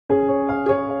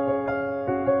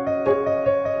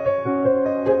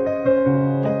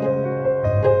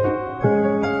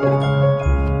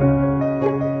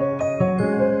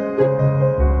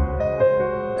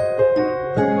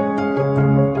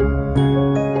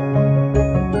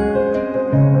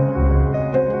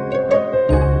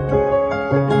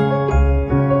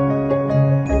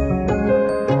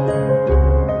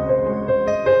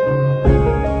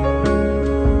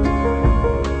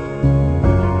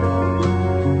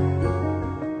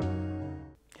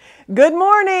Good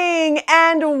morning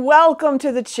and welcome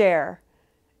to the chair.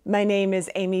 My name is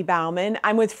Ammie Bouwman.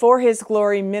 I'm with For His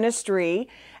Glory Ministry,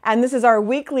 and this is our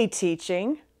weekly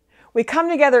teaching. We come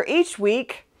together each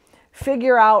week,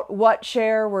 figure out what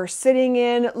chair we're sitting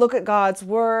in, look at God's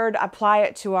Word, apply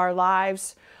it to our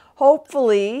lives,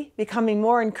 hopefully becoming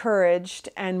more encouraged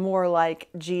and more like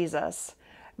Jesus.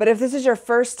 But if this is your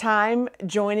first time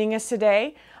joining us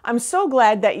today, I'm so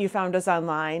glad that you found us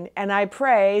online, and I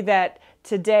pray that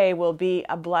today will be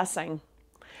a blessing.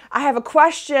 I have a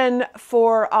question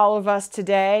for all of us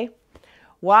today.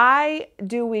 Why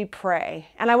do we pray?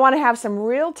 And I want to have some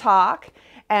real talk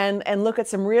and look at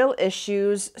some real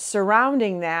issues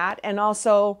surrounding that, and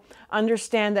also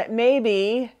understand that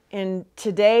maybe in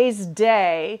today's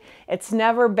day, it's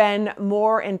never been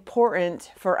more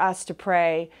important for us to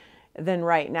pray than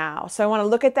right now. So I want to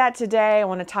look at that today. I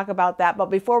want to talk about that. But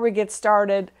before we get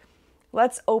started,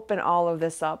 let's open all of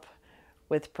this up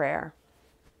with prayer.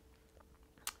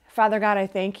 Father God, I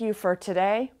thank you for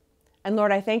today. And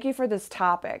Lord, I thank you for this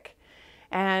topic.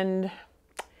 And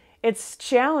it's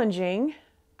challenging,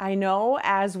 I know,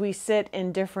 as we sit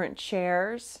in different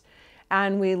chairs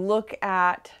and we look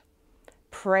at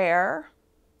prayer,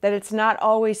 that it's not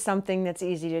always something that's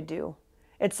easy to do.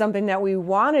 It's something that we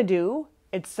want to do.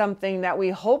 It's something that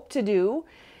we hope to do.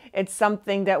 It's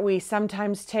something that we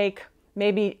sometimes take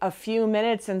maybe a few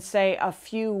minutes and say a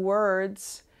few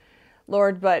words,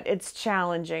 Lord, but it's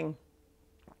challenging.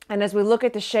 And as we look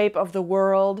at the shape of the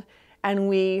world and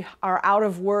we are out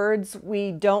of words,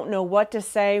 we don't know what to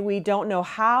say, we don't know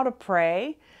how to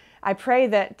pray, I pray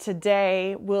that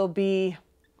today will be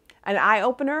an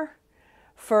eye-opener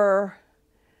for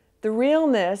the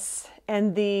realness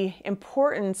and the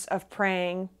importance of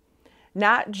praying,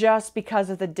 not just because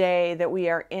of the day that we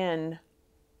are in,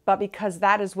 but because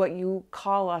that is what you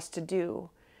call us to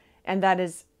do. And that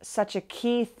is such a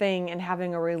key thing in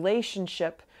having a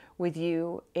relationship with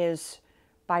you, is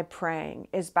by praying,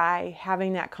 is by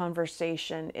having that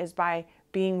conversation, is by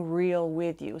being real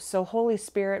with you. So Holy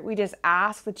Spirit, we just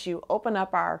ask that you open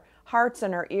up our hearts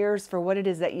and our ears for what it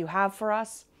is that you have for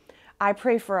us. I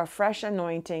pray for a fresh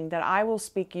anointing, that I will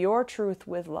speak your truth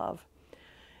with love.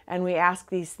 And we ask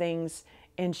these things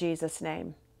in Jesus'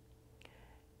 name.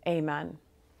 Amen.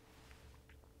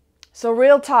 So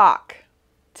real talk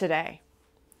today.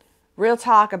 Real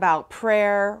talk about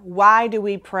prayer. Why do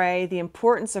we pray? The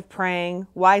importance of praying.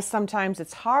 Why sometimes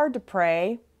it's hard to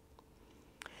pray.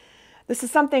 This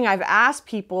is something I've asked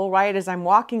people, right, as I'm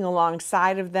walking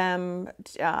alongside of them,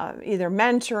 either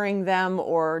mentoring them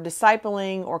or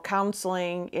discipling or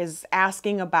counseling, is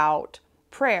asking about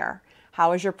prayer.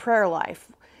 How is your prayer life?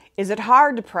 Is it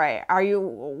hard to pray?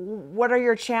 What are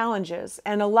your challenges?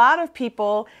 And a lot of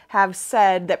people have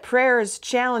said that prayer is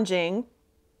challenging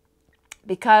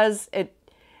because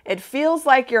it feels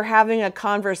like you're having a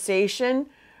conversation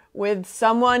with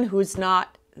someone who's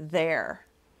not there.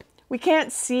 We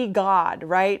can't see God,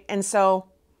 right? And so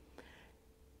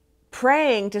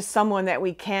praying to someone that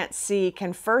we can't see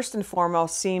can first and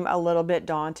foremost seem a little bit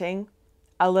daunting,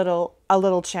 a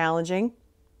little challenging.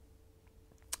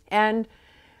 And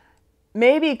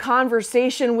maybe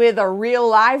conversation with a real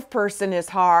live person is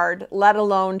hard, let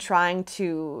alone trying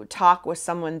to talk with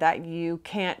someone that you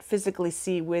can't physically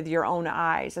see with your own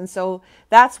eyes. And so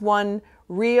that's one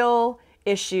real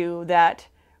issue that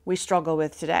we struggle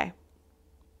with today.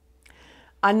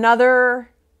 Another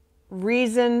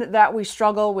reason that we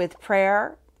struggle with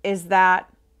prayer is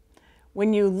that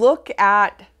when you look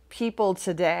at people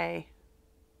today,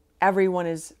 everyone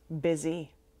is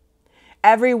busy.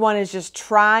 Everyone is just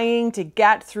trying to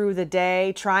get through the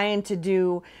day, trying to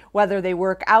do, whether they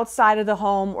work outside of the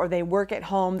home or they work at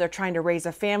home, they're trying to raise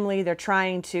a family, they're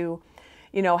trying to,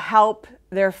 help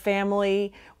their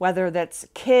family, whether that's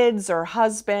kids or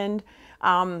husband.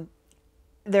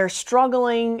 They're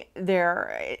struggling,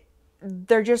 they're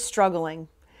just struggling.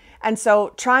 And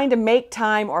so trying to make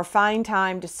time or find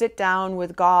time to sit down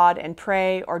with God and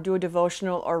pray or do a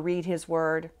devotional or read His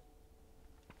Word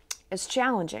is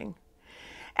challenging.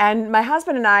 And my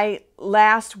husband and I,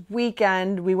 last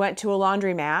weekend, we went to a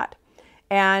laundromat,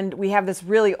 and we have this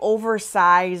really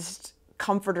oversized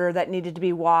comforter that needed to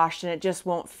be washed, and it just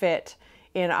won't fit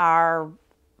in our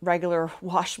regular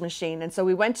wash machine. And so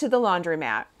we went to the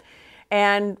laundromat,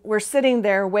 and we're sitting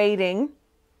there waiting.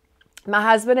 My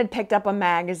husband had picked up a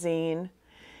magazine,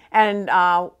 and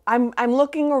I'm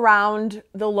looking around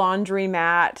the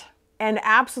laundromat, and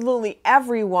absolutely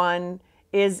everyone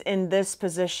is in this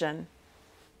position.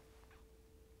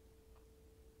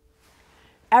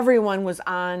 Everyone was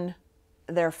on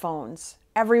their phones.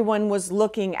 Everyone was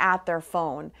looking at their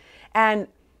phone. And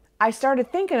I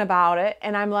started thinking about it,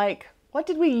 and I'm like, what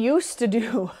did we used to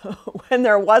do when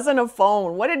there wasn't a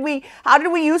phone? How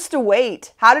did we used to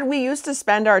wait? How did we used to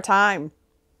spend our time?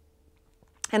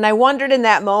 And I wondered in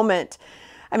that moment,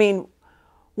 I mean,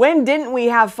 when didn't we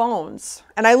have phones?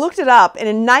 And I looked it up, and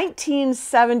in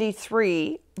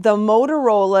 1973, the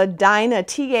Motorola Dyna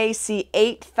TAC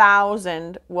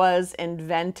 8000 was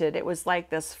invented. It was like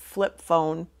this flip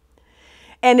phone.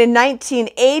 And in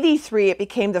 1983, it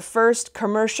became the first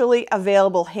commercially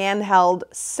available handheld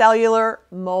cellular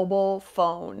mobile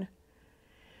phone.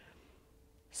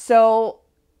 So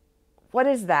what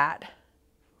is that?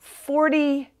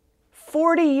 40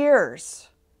 years.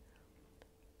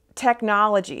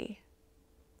 Technology,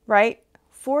 right?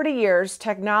 40 years,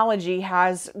 technology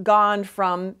has gone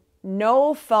from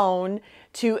no phone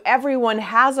to everyone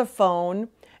has a phone,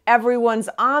 everyone's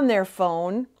on their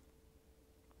phone,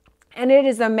 and it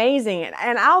is amazing.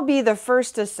 And I'll be the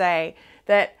first to say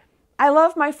that I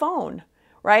love my phone,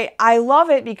 right? I love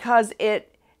it because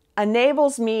it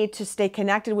enables me to stay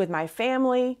connected with my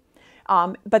family,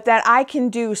 but that I can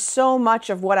do so much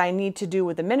of what I need to do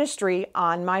with the ministry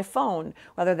on my phone,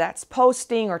 whether that's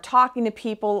posting or talking to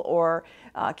people or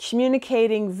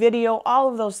communicating, video, all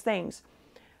of those things.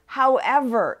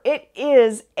 However, it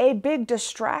is a big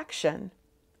distraction.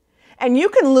 And you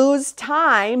can lose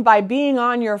time by being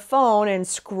on your phone and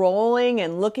scrolling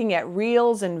and looking at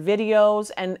reels and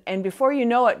videos, and before you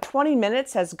know it, 20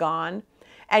 minutes has gone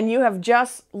and you have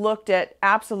just looked at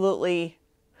absolutely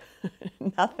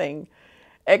nothing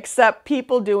except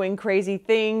people doing crazy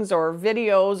things or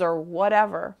videos or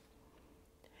whatever.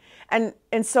 And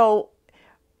so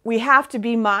we have to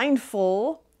be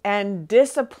mindful and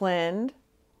disciplined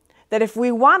that if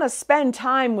we want to spend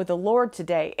time with the Lord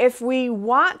today, if we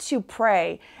want to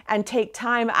pray and take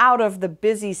time out of the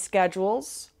busy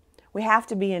schedules, we have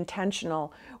to be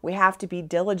intentional. We have to be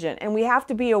diligent, and we have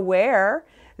to be aware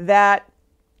that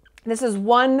this is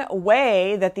one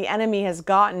way that the enemy has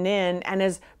gotten in and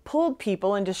has pulled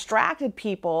people and distracted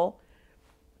people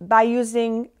by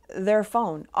using their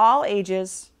phone, all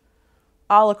ages,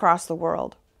 all across the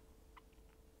world.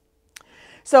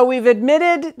 So we've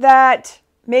admitted that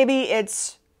maybe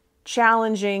it's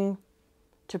challenging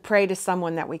to pray to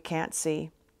someone that we can't see.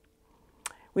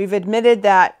 We've admitted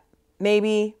that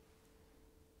maybe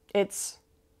it's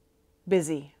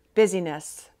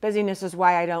busyness. Busyness is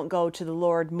why I don't go to the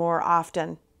Lord more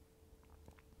often.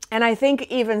 And I think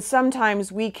even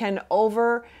sometimes we can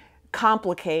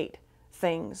overcomplicate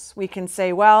things. We can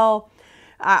say, well,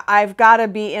 I've got to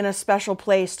be in a special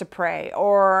place to pray,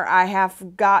 or I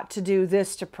have got to do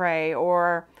this to pray,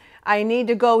 or I need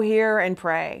to go here and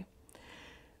pray.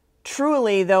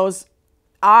 Truly, those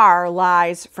are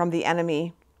lies from the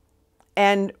enemy.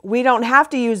 And we don't have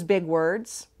to use big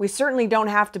words. We certainly don't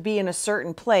have to be in a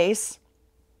certain place.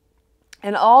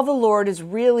 And all the Lord is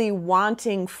really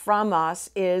wanting from us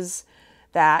is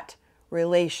that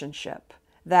relationship,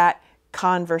 that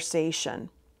conversation.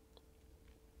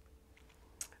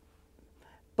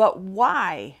 But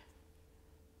why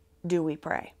do we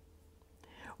pray?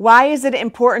 Why is it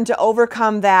important to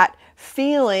overcome that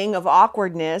feeling of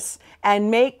awkwardness and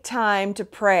make time to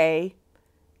pray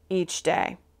each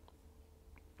day?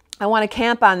 I want to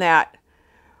camp on that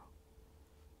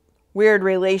weird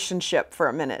relationship for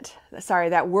a minute. Sorry,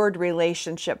 that word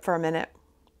relationship for a minute.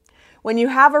 When you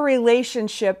have a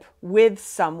relationship with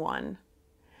someone,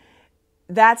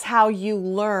 that's how you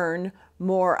learn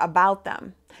more about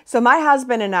them. So my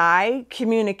husband and I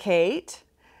communicate.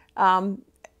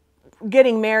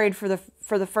 Getting married for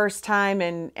the first time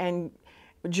and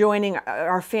joining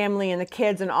our family and the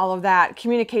kids and all of that,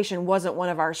 communication wasn't one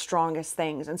of our strongest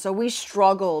things. And so we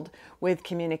struggled with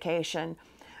communication.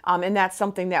 And that's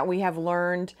something that we have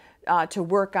learned to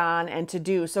work on and to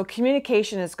do. So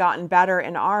communication has gotten better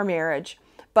in our marriage,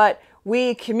 but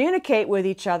we communicate with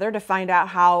each other to find out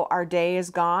how our day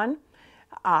is gone,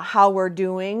 how we're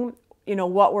doing,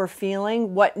 what we're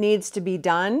feeling, what needs to be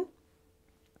done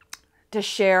to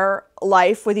share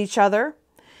life with each other.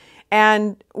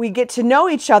 And we get to know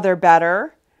each other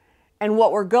better and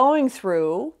what we're going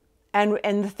through and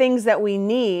the things that we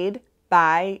need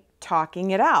by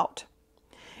talking it out.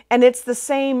 And it's the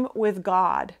same with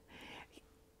God.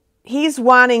 He's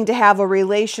wanting to have a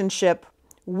relationship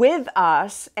with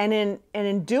us, and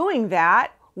in doing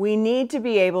that, we need to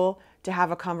be able to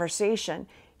have a conversation.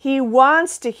 He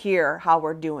wants to hear how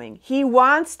we're doing. He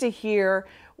wants to hear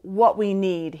what we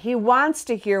need. He wants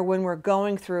to hear when we're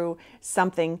going through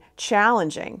something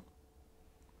challenging.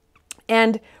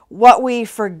 And what we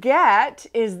forget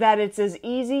is that it's as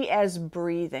easy as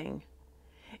breathing.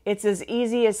 It's as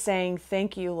easy as saying,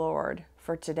 "Thank you, Lord,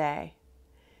 for today."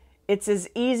 It's as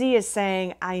easy as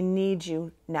saying, I need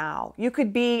you now. You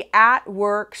could be at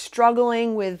work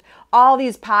struggling with all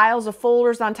these piles of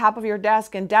folders on top of your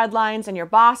desk and deadlines, and your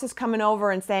boss is coming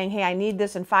over and saying, hey, I need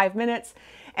this in 5 minutes.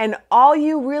 And all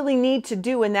you really need to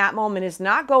do in that moment is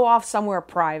not go off somewhere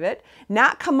private,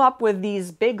 not come up with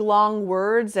these big long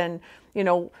words and,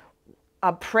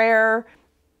 a prayer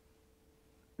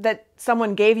that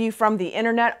someone gave you from the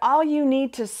internet. All you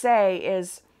need to say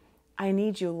is, I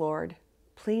need you, Lord.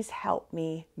 Please help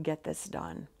me get this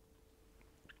done.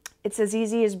 It's as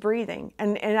easy as breathing.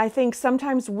 And I think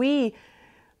sometimes we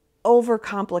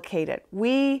overcomplicate it.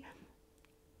 We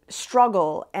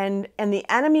struggle and the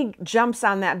enemy jumps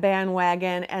on that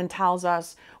bandwagon and tells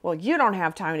us, well, you don't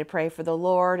have time to pray for the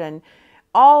Lord, and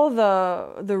all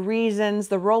the reasons,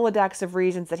 the Rolodex of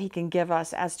reasons that he can give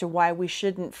us as to why we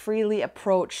shouldn't freely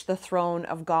approach the throne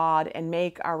of God and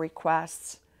make our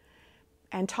requests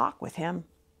and talk with him.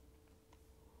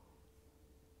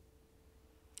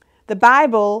 The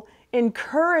Bible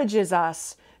encourages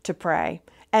us to pray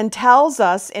and tells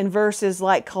us in verses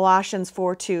like Colossians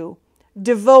 4:2,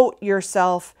 devote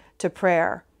yourself to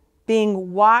prayer,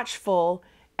 being watchful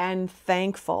and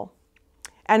thankful.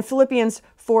 And Philippians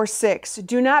 4:6,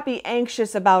 do not be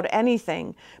anxious about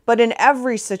anything, but in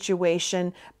every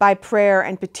situation, by prayer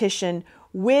and petition,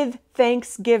 with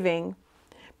thanksgiving,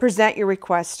 present your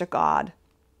requests to God.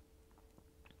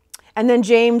 And then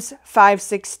James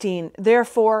 5:16,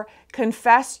 therefore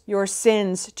confess your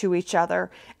sins to each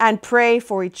other and pray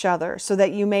for each other so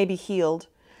that you may be healed.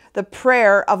 The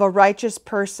prayer of a righteous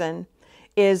person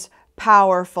is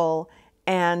powerful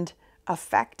and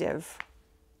effective.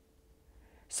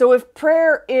 So if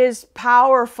prayer is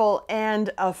powerful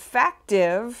and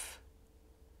effective,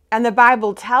 and the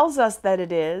Bible tells us that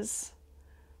it is,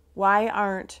 why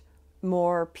aren't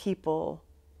more people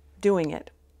doing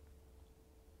it?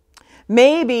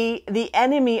 Maybe the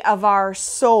enemy of our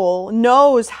soul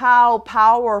knows how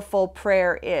powerful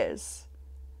prayer is.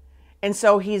 And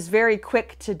so he's very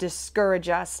quick to discourage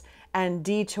us and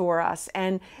detour us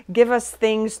and give us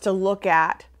things to look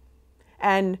at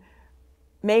and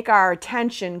make our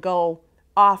attention go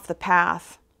off the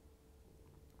path.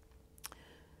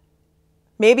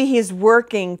 Maybe he's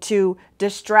working to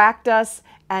distract us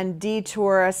and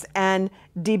detour us and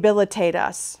debilitate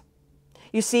us.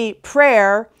 You see,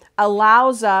 prayer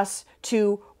allows us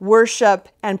to worship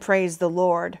and praise the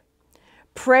Lord.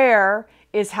 Prayer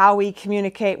is how we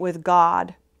communicate with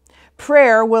God.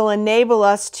 Prayer will enable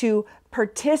us to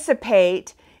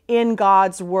participate in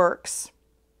God's works.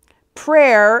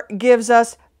 Prayer gives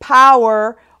us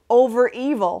power over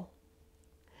evil.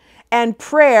 And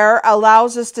prayer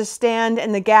allows us to stand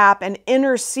in the gap and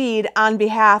intercede on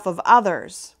behalf of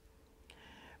others.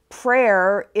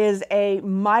 Prayer is a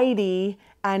mighty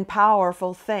and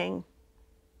powerful thing.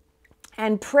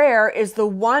 And prayer is the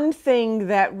one thing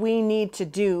that we need to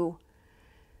do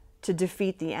to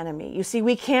defeat the enemy. You see,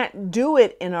 we can't do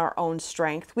it in our own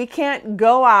strength. We can't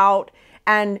go out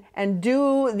and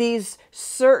do these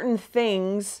certain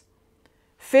things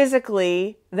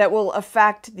physically that will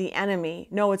affect the enemy.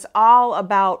 No, it's all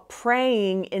about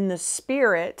praying in the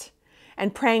Spirit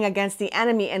and praying against the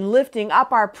enemy and lifting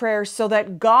up our prayers so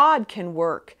that God can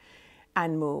work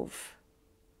and move.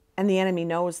 And the enemy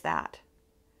knows that.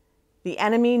 The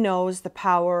enemy knows the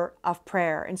power of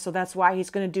prayer. And so that's why he's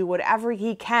going to do whatever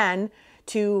he can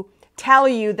to tell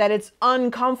you that it's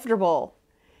uncomfortable.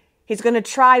 He's going to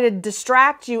try to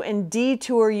distract you and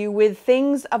detour you with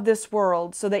things of this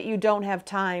world so that you don't have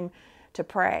time to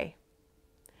pray.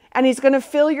 And he's going to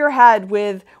fill your head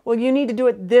with, well, you need to do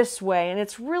it this way, and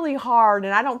it's really hard,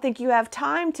 and I don't think you have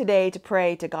time today to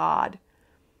pray to God.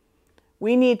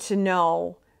 We need to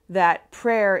know that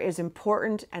prayer is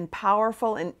important and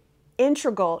powerful and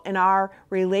integral in our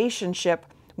relationship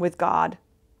with God.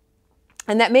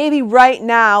 And that maybe right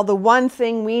now, the one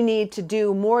thing we need to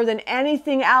do more than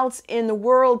anything else in the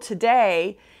world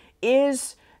today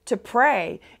is to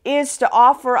pray, is to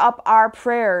offer up our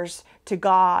prayers to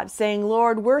God, saying,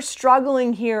 Lord, we're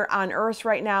struggling here on earth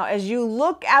right now. As you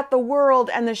look at the world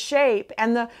and the shape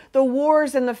and the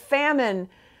wars and the famine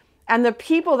and the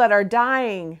people that are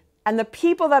dying and the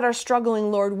people that are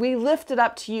struggling, Lord, we lift it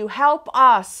up to you. Help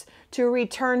us to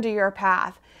return to your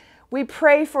path. We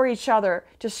pray for each other,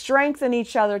 to strengthen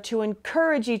each other, to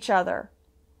encourage each other.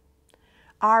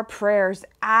 Our prayers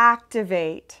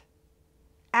activate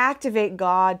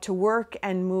God to work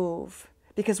and move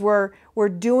because we're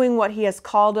doing what he has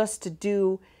called us to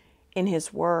do in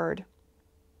his word.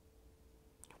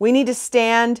 We need to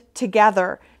stand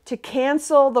together to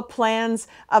cancel the plans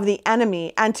of the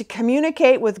enemy and to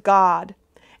communicate with God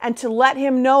and to let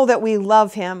him know that we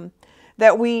love him,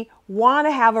 that we want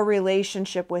to have a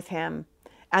relationship with Him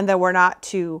and that we're not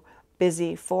too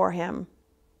busy for Him.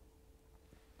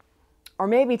 Or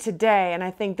maybe today, and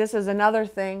I think this is another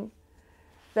thing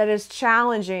that is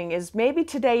challenging, is maybe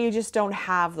today you just don't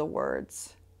have the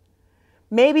words.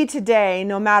 Maybe today,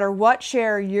 no matter what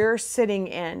chair you're sitting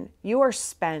in, you are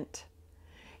spent.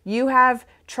 You have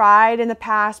tried in the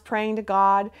past praying to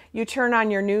God. You turn on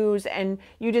your news and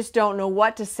you just don't know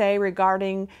what to say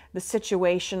regarding the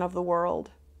situation of the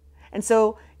world. And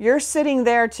so you're sitting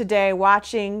there today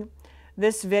watching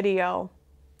this video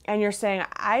and you're saying,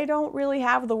 I don't really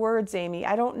have the words, Ammie.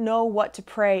 I don't know what to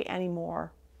pray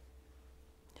anymore.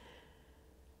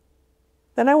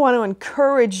 Then I want to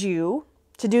encourage you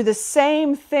to do the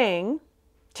same thing,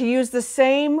 to use the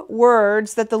same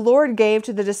words that the Lord gave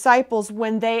to the disciples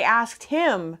when they asked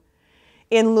Him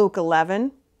in Luke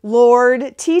 11,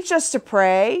 Lord, teach us to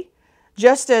pray,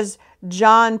 just as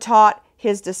John taught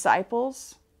his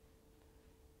disciples.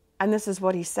 And this is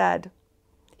what He said.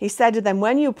 He said to them,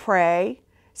 when you pray,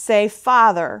 say,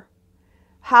 Father,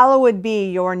 hallowed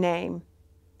be your name.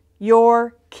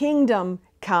 Your kingdom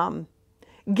come.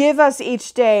 Give us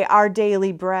each day our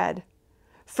daily bread.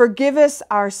 Forgive us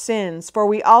our sins, for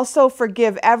we also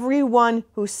forgive everyone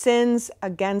who sins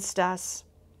against us.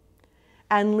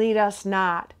 And lead us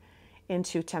not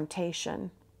into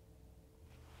temptation.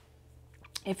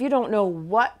 If you don't know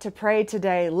what to pray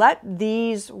today, let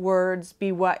these words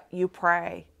be what you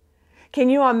pray. Can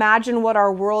you imagine what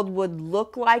our world would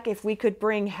look like if we could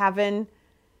bring heaven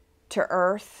to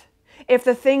earth? If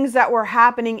the things that were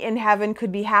happening in heaven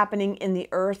could be happening in the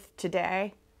earth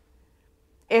today?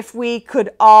 If we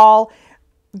could all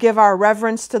give our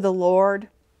reverence to the Lord,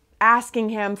 asking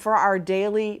Him for our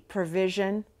daily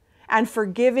provision and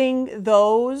forgiving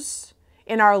those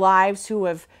in our lives who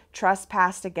have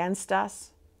trespassed against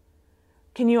us.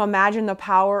 Can you imagine the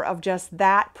power of just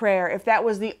that prayer? If that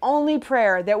was the only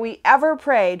prayer that we ever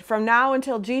prayed from now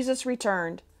until Jesus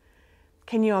returned,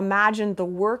 can you imagine the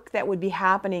work that would be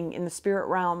happening in the spirit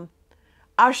realm,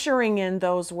 ushering in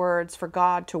those words for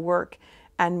God to work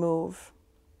and move?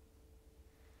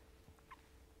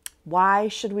 Why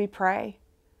should we pray?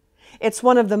 It's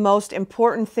one of the most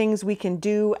important things we can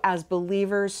do as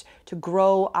believers to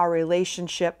grow our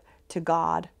relationship to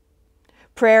God.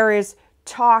 Prayer is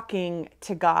talking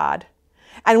to God.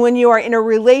 And when you are in a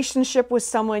relationship with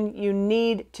someone, you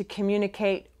need to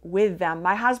communicate with them.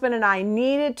 My husband and I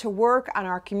needed to work on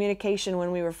our communication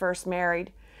when we were first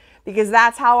married, because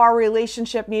that's how our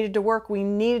relationship needed to work. We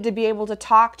needed to be able to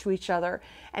talk to each other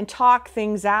and talk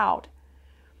things out.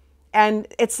 And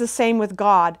it's the same with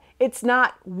God. It's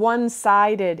not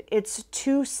one-sided, it's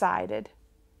two-sided.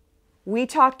 We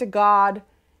talk to God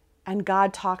and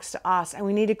God talks to us, and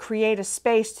we need to create a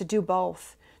space to do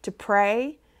both, to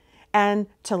pray and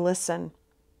to listen.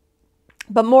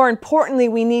 But more importantly,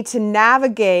 we need to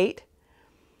navigate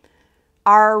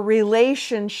our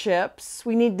relationships.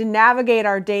 We need to navigate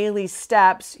our daily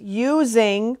steps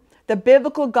using the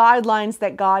biblical guidelines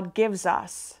that God gives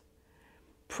us.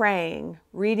 Praying,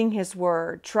 reading His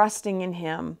Word, trusting in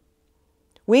Him.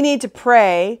 We need to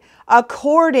pray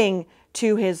according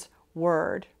to His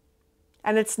Word.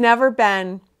 And it's never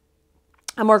been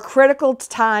a more critical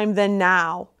time than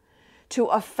now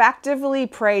to effectively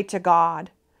pray to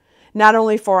God, not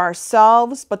only for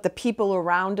ourselves, but the people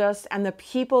around us and the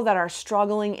people that are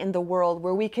struggling in the world,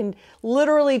 where we can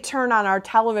literally turn on our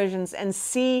televisions and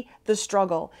see the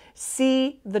struggle,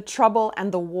 see the trouble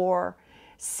and the war,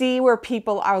 see where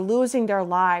people are losing their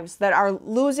lives, that are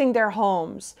losing their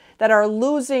homes, that are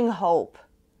losing hope.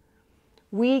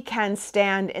 We can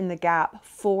stand in the gap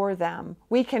for them.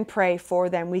 We can pray for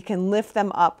them. We can lift them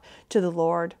up to the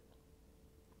Lord.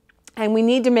 And we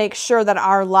need to make sure that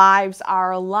our lives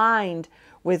are aligned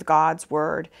with God's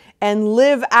Word and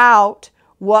live out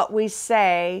what we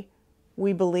say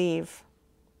we believe.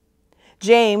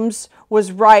 James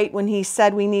was right when he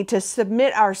said we need to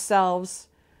submit ourselves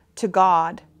to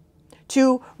God,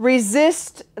 to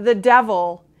resist the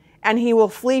devil and he will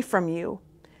flee from you,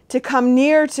 to come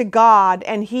near to God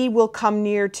and He will come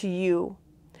near to you.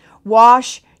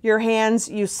 Wash your hands,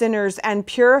 you sinners, and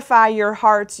purify your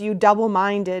hearts, you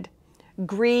double-minded.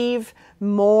 Grieve,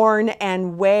 mourn,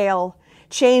 and wail.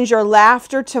 Change your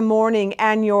laughter to mourning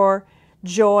and your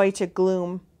joy to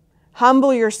gloom.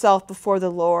 Humble yourself before the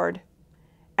Lord,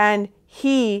 and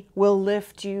He will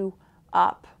lift you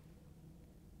up.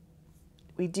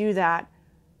 We do that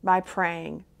by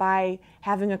praying, by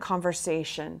having a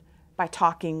conversation, by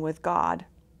talking with God.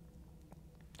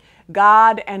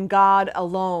 God and God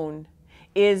alone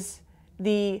is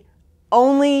the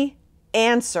only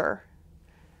answer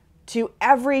to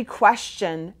every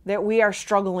question that we are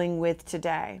struggling with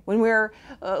today. When we're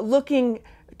looking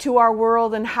to our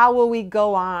world and how will we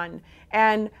go on,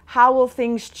 and how will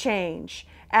things change,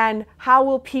 and how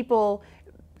will people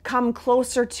come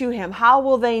closer to Him? How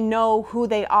will they know who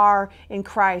they are in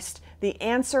Christ? The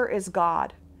answer is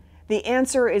God. The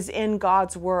answer is in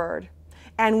God's Word.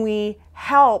 And we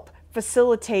help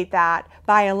facilitate that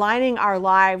by aligning our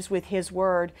lives with His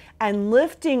Word and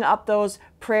lifting up those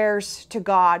prayers to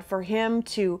God for Him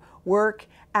to work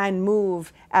and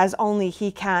move as only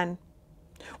He can.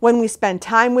 When we spend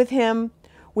time with Him,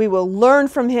 we will learn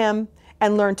from Him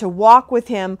and learn to walk with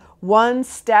Him one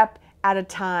step at a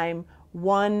time,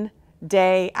 one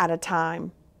day at a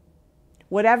time.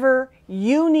 Whatever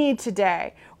you need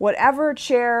today, whatever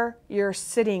chair you're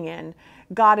sitting in,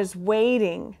 God is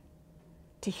waiting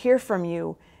to hear from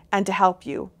you and to help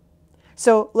you.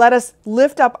 So let us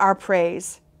lift up our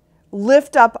praise,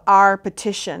 lift up our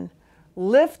petition,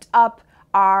 lift up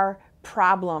our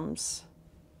problems.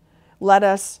 Let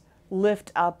us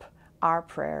lift up our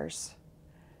prayers.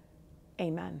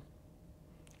 Amen.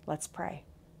 Let's pray.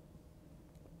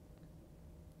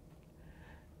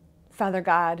 Father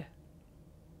God,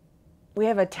 we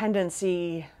have a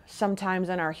tendency sometimes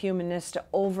in our humanness to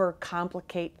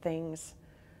overcomplicate things,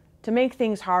 to make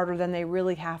things harder than they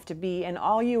really have to be. And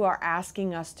all you are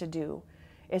asking us to do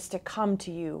is to come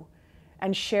to you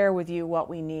and share with you what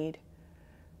we need,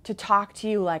 to talk to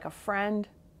you like a friend,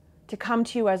 to come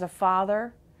to you as a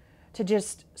father, to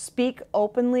just speak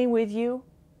openly with you.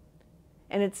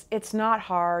 And it's not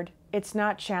hard, it's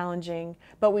not challenging,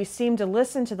 but we seem to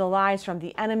listen to the lies from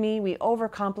the enemy, we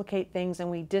overcomplicate things, and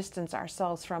we distance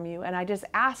ourselves from you. And I just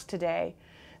ask today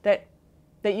that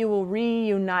you will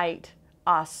reunite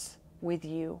us with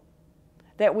you,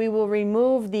 that we will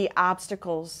remove the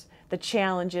obstacles, the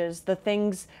challenges, the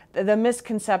things, the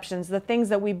misconceptions, the things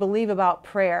that we believe about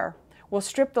prayer. We'll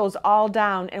strip those all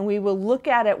down, and we will look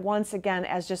at it once again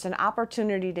as just an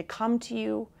opportunity to come to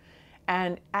you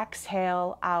and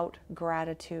exhale out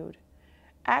gratitude.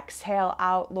 Exhale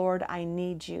out, Lord, I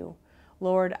need you.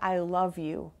 Lord, I love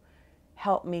you.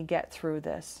 Help me get through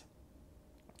this.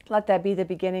 Let that be the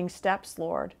beginning steps,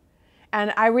 Lord.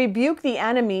 And I rebuke the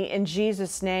enemy in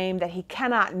Jesus' name, that he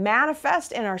cannot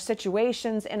manifest in our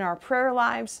situations, in our prayer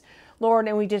lives, Lord.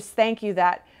 And we just thank you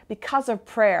that because of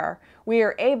prayer, we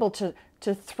are able to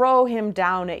throw him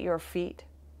down at your feet.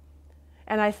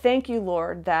 And I thank you,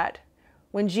 Lord, that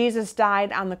when Jesus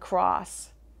died on the cross,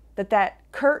 that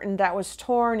curtain that was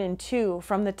torn in two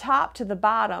from the top to the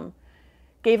bottom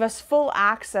gave us full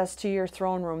access to your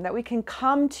throne room, that we can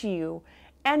come to you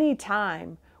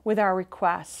anytime with our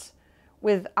requests,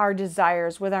 with our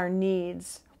desires, with our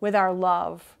needs, with our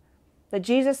love, that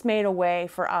Jesus made a way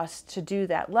for us to do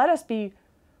that. Let us be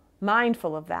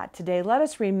mindful of that today. Let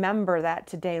us remember that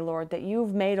today, Lord, that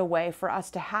you've made a way for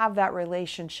us to have that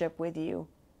relationship with you.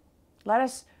 Let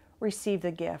us receive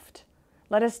the gift.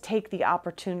 Let us take the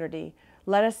opportunity.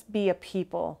 Let us be a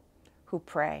people who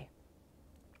pray.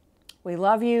 We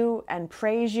love you and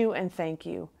praise you and thank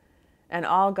you. And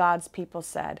all God's people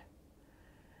said,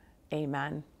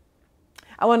 amen.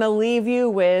 I want to leave you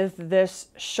with this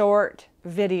short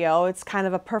video. It's kind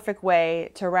of a perfect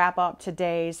way to wrap up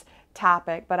today's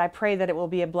topic, but I pray that it will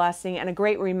be a blessing and a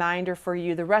great reminder for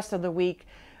you the rest of the week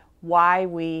why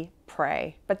we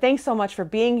pray. But thanks so much for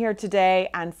being here today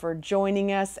and for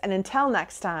joining us. And until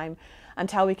next time,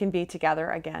 until we can be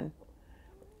together again,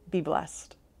 be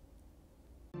blessed.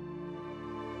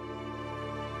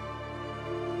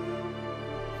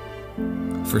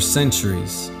 For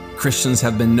centuries, Christians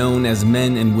have been known as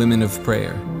men and women of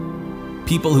prayer,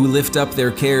 people who lift up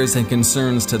their cares and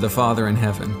concerns to the Father in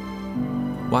heaven.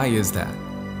 Why is that?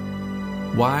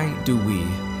 Why do we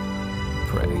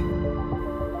pray?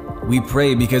 We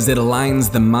pray because it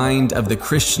aligns the mind of the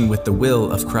Christian with the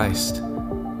will of Christ.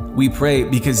 We pray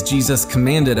because Jesus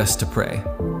commanded us to pray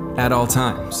at all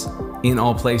times, in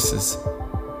all places.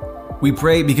 We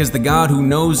pray because the God who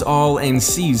knows all and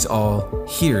sees all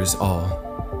hears all.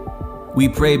 We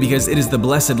pray because it is the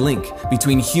blessed link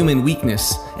between human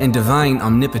weakness and divine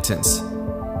omnipotence.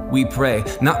 We pray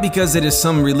not because it is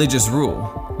some religious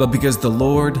rule, but because the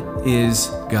Lord is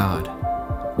God.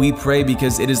 We pray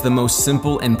because it is the most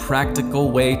simple and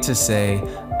practical way to say,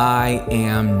 I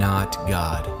am not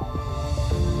God.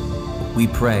 We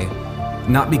pray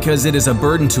not because it is a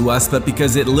burden to us, but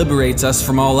because it liberates us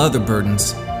from all other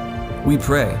burdens. We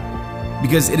pray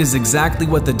because it is exactly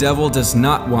what the devil does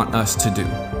not want us to do.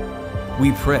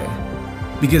 We pray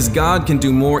because God can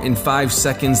do more in 5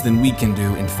 seconds than we can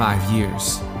do in 5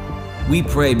 years. We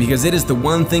pray because it is the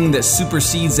one thing that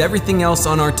supersedes everything else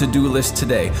on our to-do list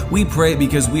today. We pray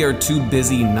because we are too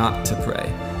busy not to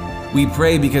pray. We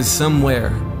pray because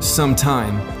somewhere,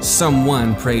 sometime,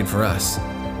 someone prayed for us.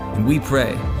 And we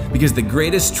pray because the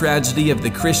greatest tragedy of the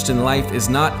Christian life is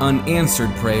not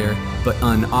unanswered prayer, but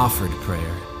unoffered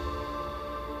prayer.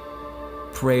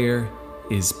 Prayer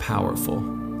is powerful.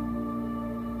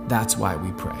 That's why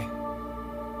we pray.